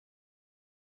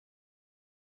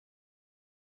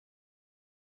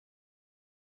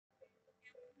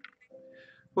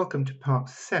Welcome to part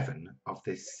 7 of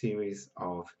this series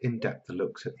of in-depth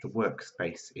looks at the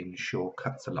workspace in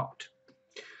Cuts a Lot.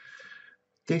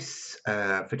 This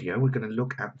video we're going to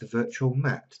look at the virtual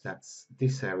mat, that's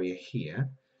this area here,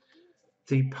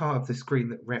 the part of the screen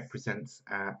that represents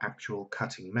our actual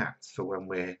cutting mats for when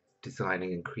we're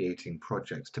designing and creating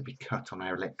projects to be cut on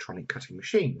our electronic cutting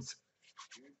machines.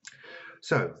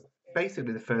 So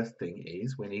basically the first thing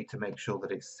is we need to make sure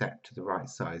that it's set to the right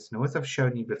size. Now, as I've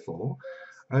shown you before,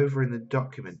 over in the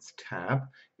Documents tab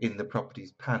in the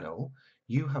Properties panel,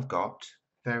 you have got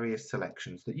various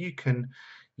selections that you can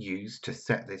use to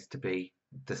set this to be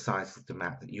the size of the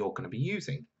mat that you're going to be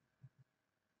using.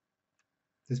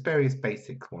 There's various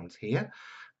basic ones here,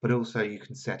 but also you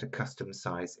can set a custom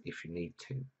size if you need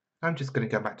to. I'm just going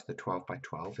to go back to the 12 by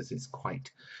 12 as it's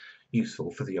quite useful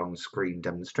for the on-screen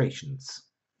demonstrations.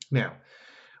 Now,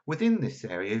 within this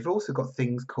area, you've also got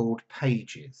things called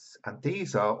pages, and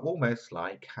these are almost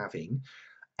like having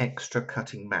extra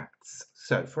cutting mats.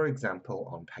 So, for example,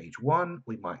 on page 1,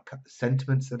 we might cut the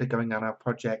sentiments that are going on our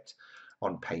project.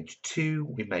 On page 2,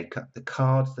 we may cut the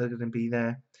cards that are going to be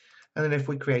there. And then if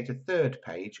we create a third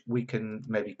page, we can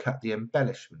maybe cut the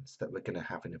embellishments that we're going to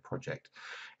have in a project.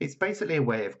 It's basically a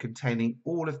way of containing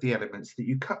all of the elements that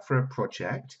you cut for a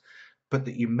project, but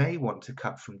that you may want to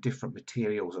cut from different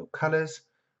materials or colors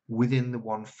within the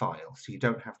one file, so you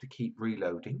don't have to keep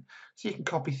reloading. So you can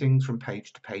copy things from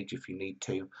page to page if you need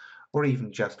to, or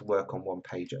even just work on one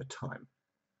page at a time.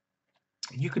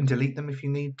 You can delete them if you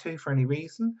need to for any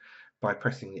reason by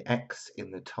pressing the X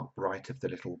in the top right of the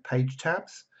little page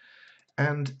tabs.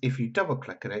 And if you double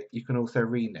click on it, you can also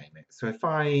rename it. So if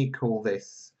I call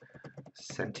this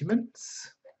Sentiments,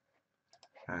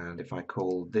 and if I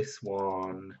call this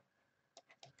one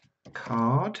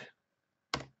Card,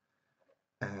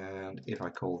 and if I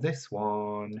call this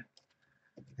one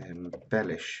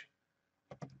Embellishments,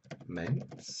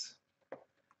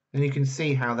 then you can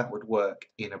see how that would work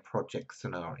in a project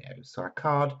scenario. So our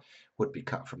card would be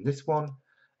cut from this one,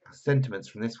 our sentiments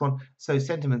from this one. So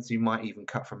sentiments you might even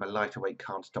cut from a lighter weight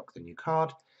cardstock than your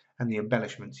card, and the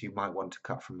embellishments you might want to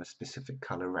cut from a specific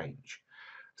color range.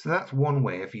 So that's one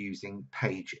way of using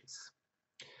pages.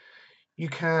 You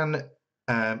can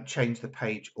change the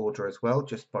page order as well,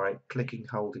 just by clicking,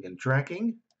 holding and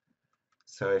dragging.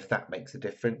 So if that makes a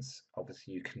difference,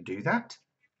 obviously you can do that.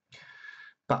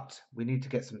 But we need to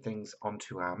get some things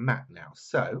onto our mat now.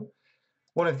 So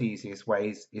one of the easiest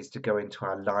ways is to go into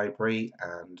our library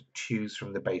and choose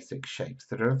from the basic shapes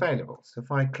that are available. So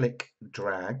if I click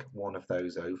drag one of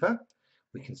those over,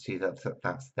 we can see that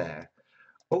that's there.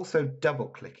 Also, double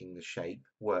clicking the shape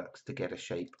works to get a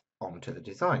shape onto the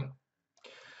design.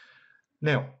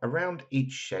 Now, around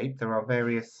each shape there are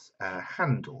various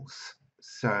handles.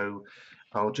 So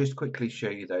I'll just quickly show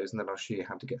you those, and then I'll show you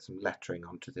how to get some lettering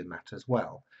onto the mat as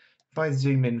well. If I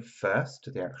zoom in first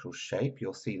to the actual shape,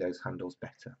 you'll see those handles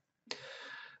better.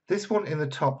 This one in the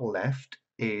top left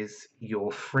is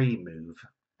your free move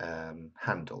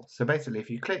handle. So basically, if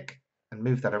you click and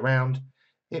move that around,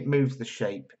 it moves the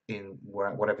shape in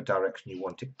whatever direction you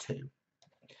want it to.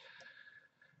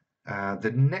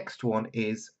 The next one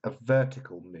is a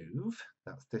vertical move.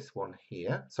 That's this one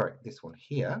here. Sorry, this one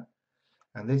here.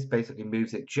 And this basically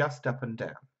moves it just up and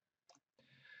down.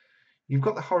 You've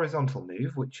got the horizontal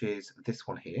move, which is this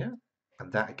one here.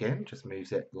 And that again just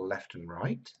moves it left and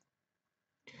right.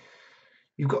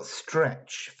 You've got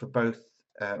stretch for both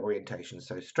orientations.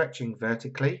 So stretching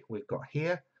vertically, we've got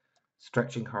here.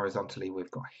 Stretching horizontally,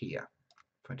 we've got here.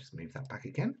 If I just move that back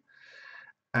again.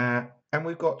 And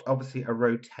we've got obviously a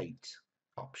rotate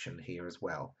option here as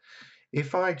well.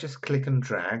 If I just click and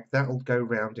drag, that will go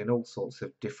round in all sorts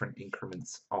of different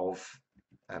increments of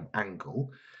angle.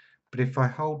 But if I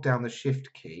hold down the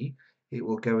shift key, it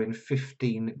will go in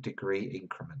 15-degree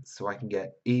increments. So I can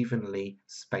get evenly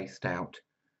spaced out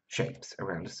shapes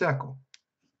around a circle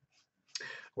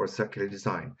or a circular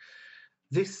design.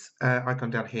 This icon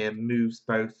down here moves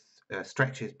both,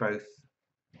 stretches both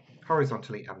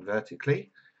horizontally and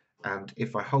vertically. And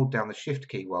if I hold down the shift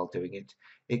key while doing it,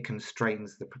 it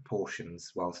constrains the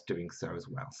proportions whilst doing so as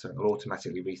well. So it will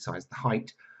automatically resize the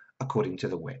height according to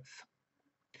the width.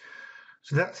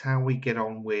 So that's how we get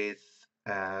on with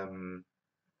the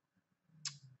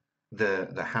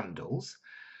handles.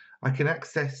 I can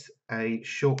access a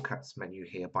shortcuts menu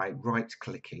here by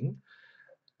right-clicking.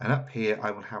 And up here I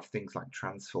will have things like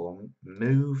transform,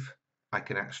 move. I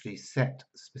can actually set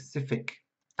specific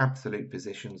absolute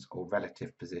positions or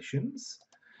relative positions.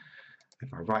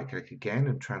 If I right click again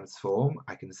and transform,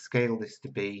 I can scale this to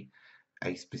be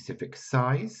a specific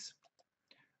size,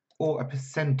 or a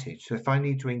percentage. So if I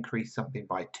need to increase something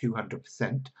by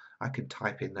 200%, I can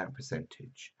type in that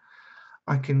percentage.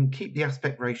 I can keep the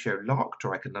aspect ratio locked,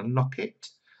 or I can unlock it.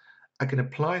 I can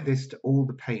apply this to all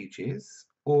the pages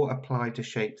or apply to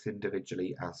shapes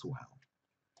individually as well.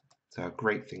 So a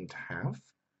great thing to have,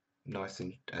 nice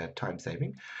and time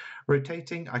saving.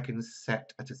 Rotating, I can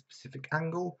set at a specific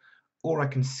angle, or I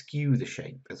can skew the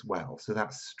shape as well. So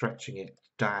that's stretching it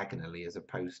diagonally as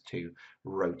opposed to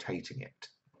rotating it.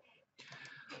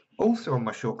 Also on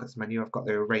my shortcuts menu, I've got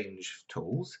the arrange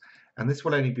tools, and this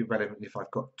will only be relevant if I've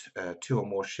got 2 or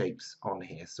more shapes on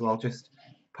here. So I'll just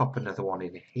pop another one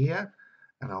in here,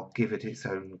 and I'll give it its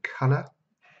own color.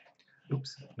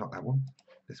 Oops, not that one,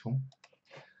 this one.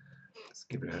 Let's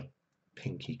give it a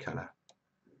pinky color.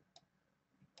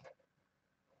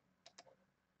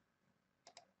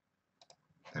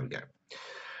 There we go.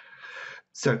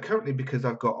 So currently, because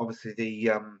I've got obviously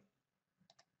the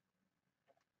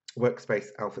workspace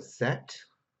alpha set,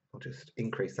 I'll just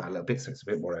increase that a little bit so it's a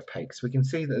bit more opaque. So we can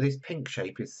see that this pink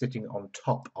shape is sitting on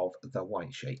top of the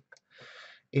white shape.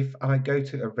 If I go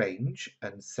to arrange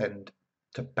and send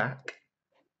to back,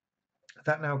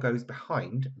 that now goes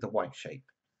behind the white shape.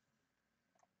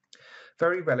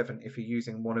 Very relevant if you're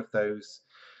using one of those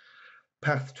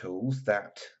path tools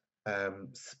that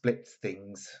splits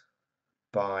things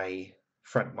by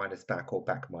front minus back or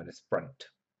back minus front,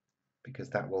 because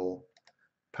that will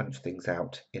punch things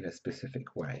out in a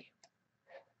specific way.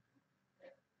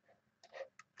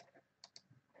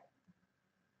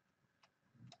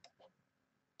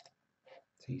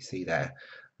 So you see there,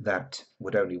 that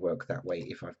would only work that way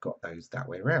if I've got those that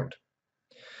way around.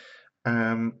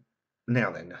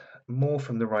 Now then, more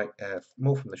from the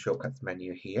shortcuts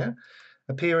menu here.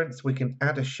 Appearance, we can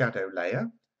add a shadow layer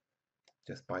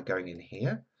just by going in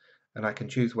here, and I can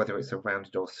choose whether it's a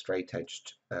rounded or straight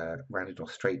edged, rounded or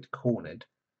straight cornered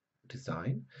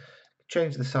design.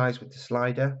 Change the size with the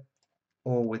slider,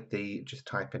 or with the just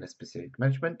type in a specific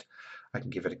measurement. I can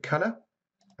give it a color.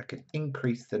 I can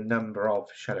increase the number of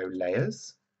shadow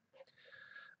layers.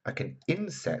 I can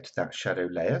inset that shadow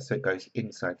layer so it goes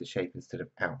inside the shape instead of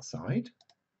outside.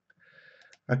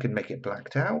 I can make it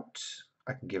blacked out.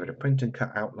 I can give it a print and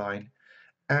cut outline,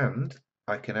 and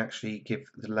I can actually give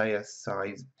the layer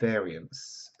size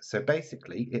variance. So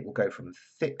basically it will go from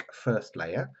thick first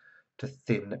layer to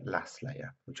thin last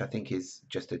layer, which I think is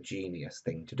just a genius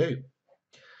thing to do.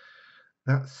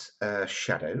 That's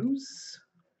shadows,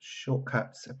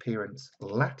 shortcuts, appearance,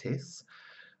 lattice.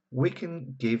 We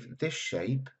can give this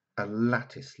shape a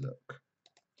lattice look,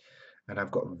 and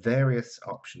I've got various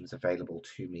options available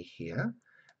to me here.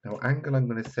 Now angle I'm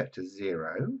going to set to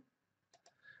 0,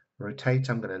 rotate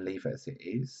I'm going to leave it as it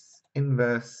is,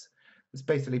 inverse is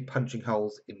basically punching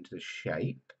holes into the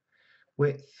shape,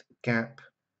 width, gap,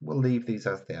 we'll leave these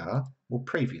as they are, we'll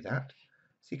preview that,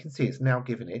 so you can see it's now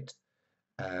given it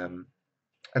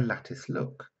a lattice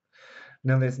look.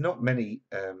 Now there's not many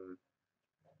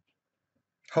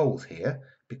holes here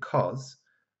because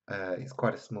it's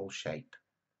quite a small shape.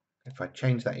 If I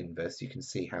change that inverse, you can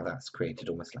see how that's created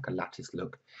almost like a lattice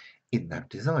look in that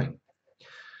design.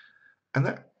 And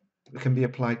that can be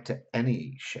applied to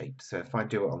any shape. So if I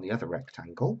do it on the other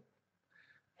rectangle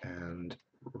and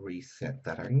reset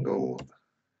that angle,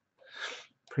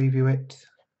 preview it,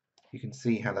 you can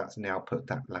see how that's now put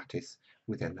that lattice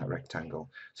within that rectangle.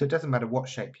 So it doesn't matter what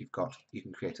shape you've got, you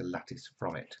can create a lattice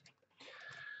from it.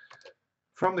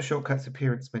 From the shortcuts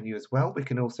appearance menu as well, we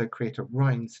can also create a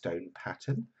rhinestone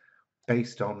pattern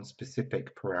based on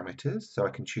specific parameters. So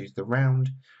I can choose the round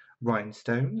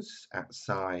rhinestones at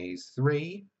size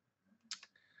 3.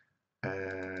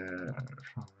 That'd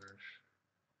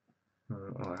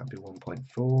be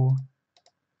 1.4.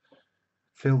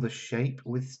 Fill the shape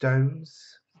with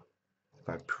stones. If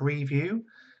I preview,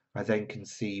 I then can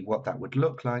see what that would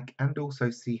look like and also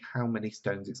see how many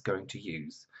stones it's going to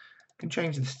use. I can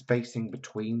change the spacing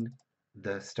between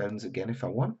the stones again if I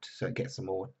want, so it gets a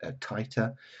more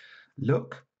tighter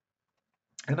look.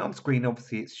 And on screen,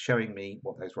 obviously, it's showing me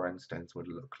what those rhinestones would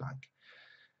look like.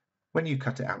 When you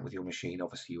cut it out with your machine,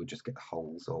 obviously, you would just get the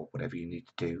holes or whatever you need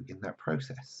to do in that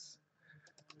process.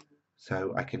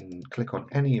 So I can click on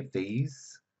any of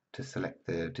these to select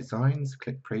the designs,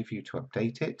 click preview to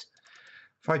update it.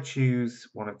 If I choose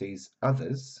one of these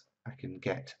others, I can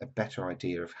get a better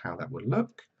idea of how that would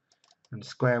look. And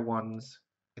square ones,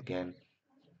 again,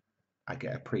 I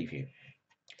get a preview.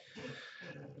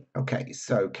 Okay,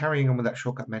 so carrying on with that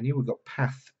shortcut menu, we've got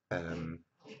path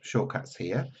shortcuts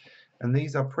here. And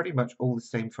these are pretty much all the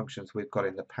same functions we've got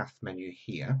in the path menu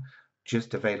here,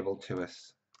 just available to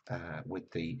us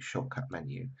with the shortcut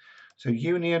menu. So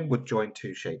union would join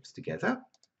two shapes together.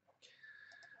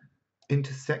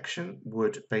 Intersection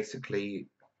would basically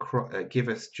give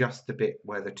us just the bit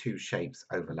where the two shapes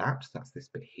overlapped. That's this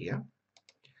bit here.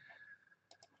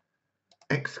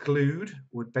 Exclude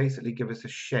would basically give us a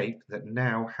shape that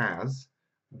now has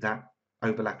that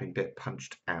overlapping bit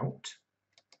punched out.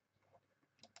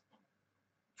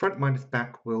 Front minus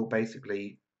back will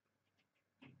basically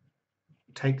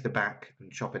take the back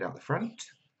and chop it out the front,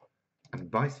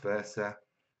 and vice versa,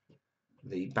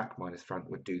 the back minus front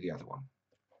would do the other one.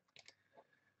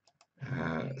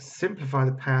 Simplify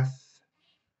the path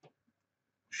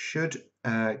should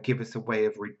give us a way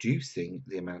of reducing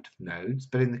the amount of nodes,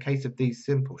 but in the case of these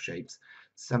simple shapes,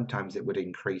 sometimes it would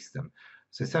increase them.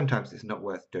 So sometimes it's not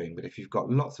worth doing, but if you've got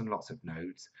lots and lots of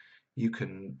nodes, you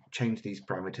can change these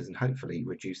parameters and hopefully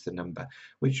reduce the number,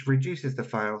 which reduces the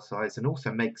file size and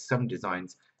also makes some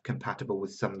designs compatible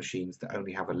with some machines that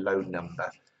only have a low number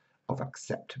of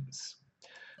acceptance.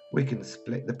 We can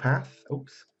split the path.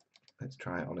 Oops, let's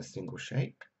try it on a single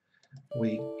shape.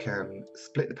 We can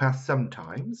split the path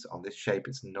sometimes. On this shape,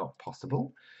 it's not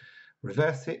possible.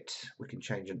 Reverse it. We can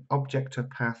change an object to a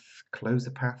path, close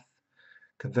a path,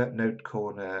 convert node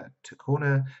corner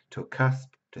to a cusp,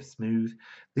 to smooth.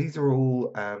 These are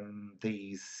all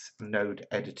these node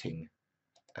editing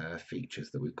features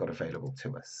that we've got available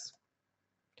to us.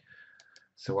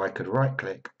 So I could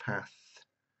right-click, path,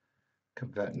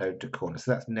 convert node to corner.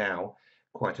 So that's now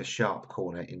quite a sharp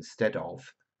corner instead of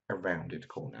a rounded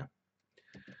corner.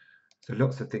 So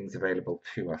lots of things available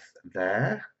to us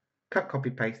there. Cut, copy,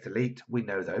 paste, delete, we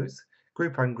know those.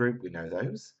 Group, ungroup, we know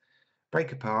those.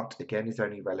 Break apart, again, is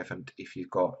only relevant if you've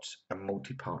got a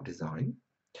multi-part design.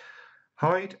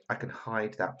 Hide, I can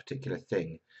hide that particular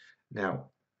thing. Now,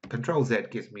 Control Z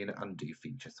gives me an undo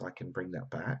feature, so I can bring that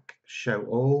back. Show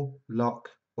all, lock,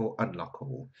 or unlock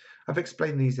all. I've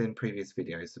explained these in previous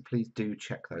videos, so please do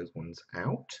check those ones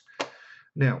out.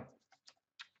 Now,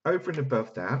 over and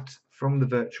above that, from the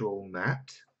virtual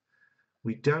mat,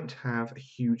 we don't have a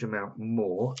huge amount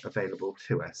more available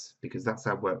to us because that's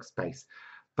our workspace.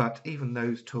 But even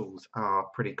those tools are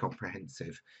pretty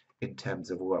comprehensive in terms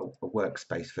of a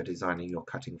workspace for designing your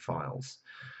cutting files.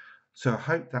 So I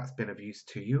hope that's been of use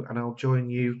to you, and I'll join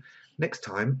you next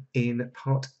time in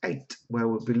part 8, where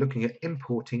we'll be looking at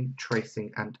importing,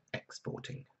 tracing, and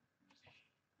exporting.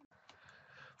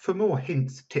 For more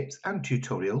hints, tips, and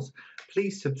tutorials,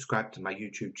 please subscribe to my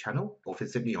YouTube channel or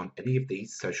visit me on any of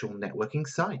these social networking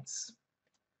sites.